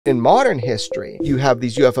In modern history, you have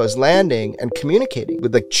these UFOs landing and communicating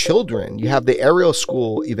with like children. You have the Ariel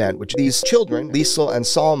School event, which these children, Liesl and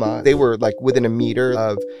Salma, they were like within a meter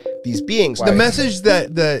of these beings. The message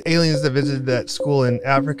that the aliens that visited that school in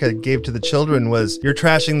Africa gave to the children was, you're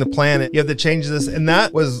trashing the planet, you have to change this. And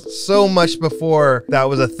that was so much before that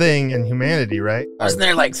was a thing in humanity, right? Wasn't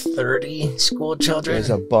there like 30 school children? There's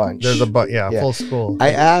a bunch. There's a bunch, yeah, full school. I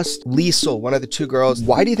asked Liesl, one of the two girls,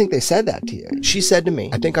 why do you think they said that to you? She said to me,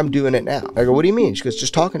 I think I'm doing it now. I go, what do you mean? She goes,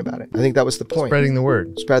 just talking about it. I think that was the point. Spreading the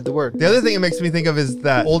word. Spread the word. The other thing it makes me think of is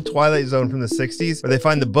that old Twilight Zone from the 60s, where they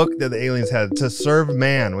find the book that the aliens had. To Serve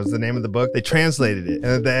Man was the name of the book. They translated it. And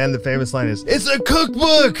at the end, the famous line is, it's a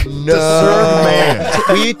cookbook! No. To serve man.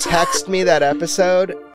 Will you text me that episode?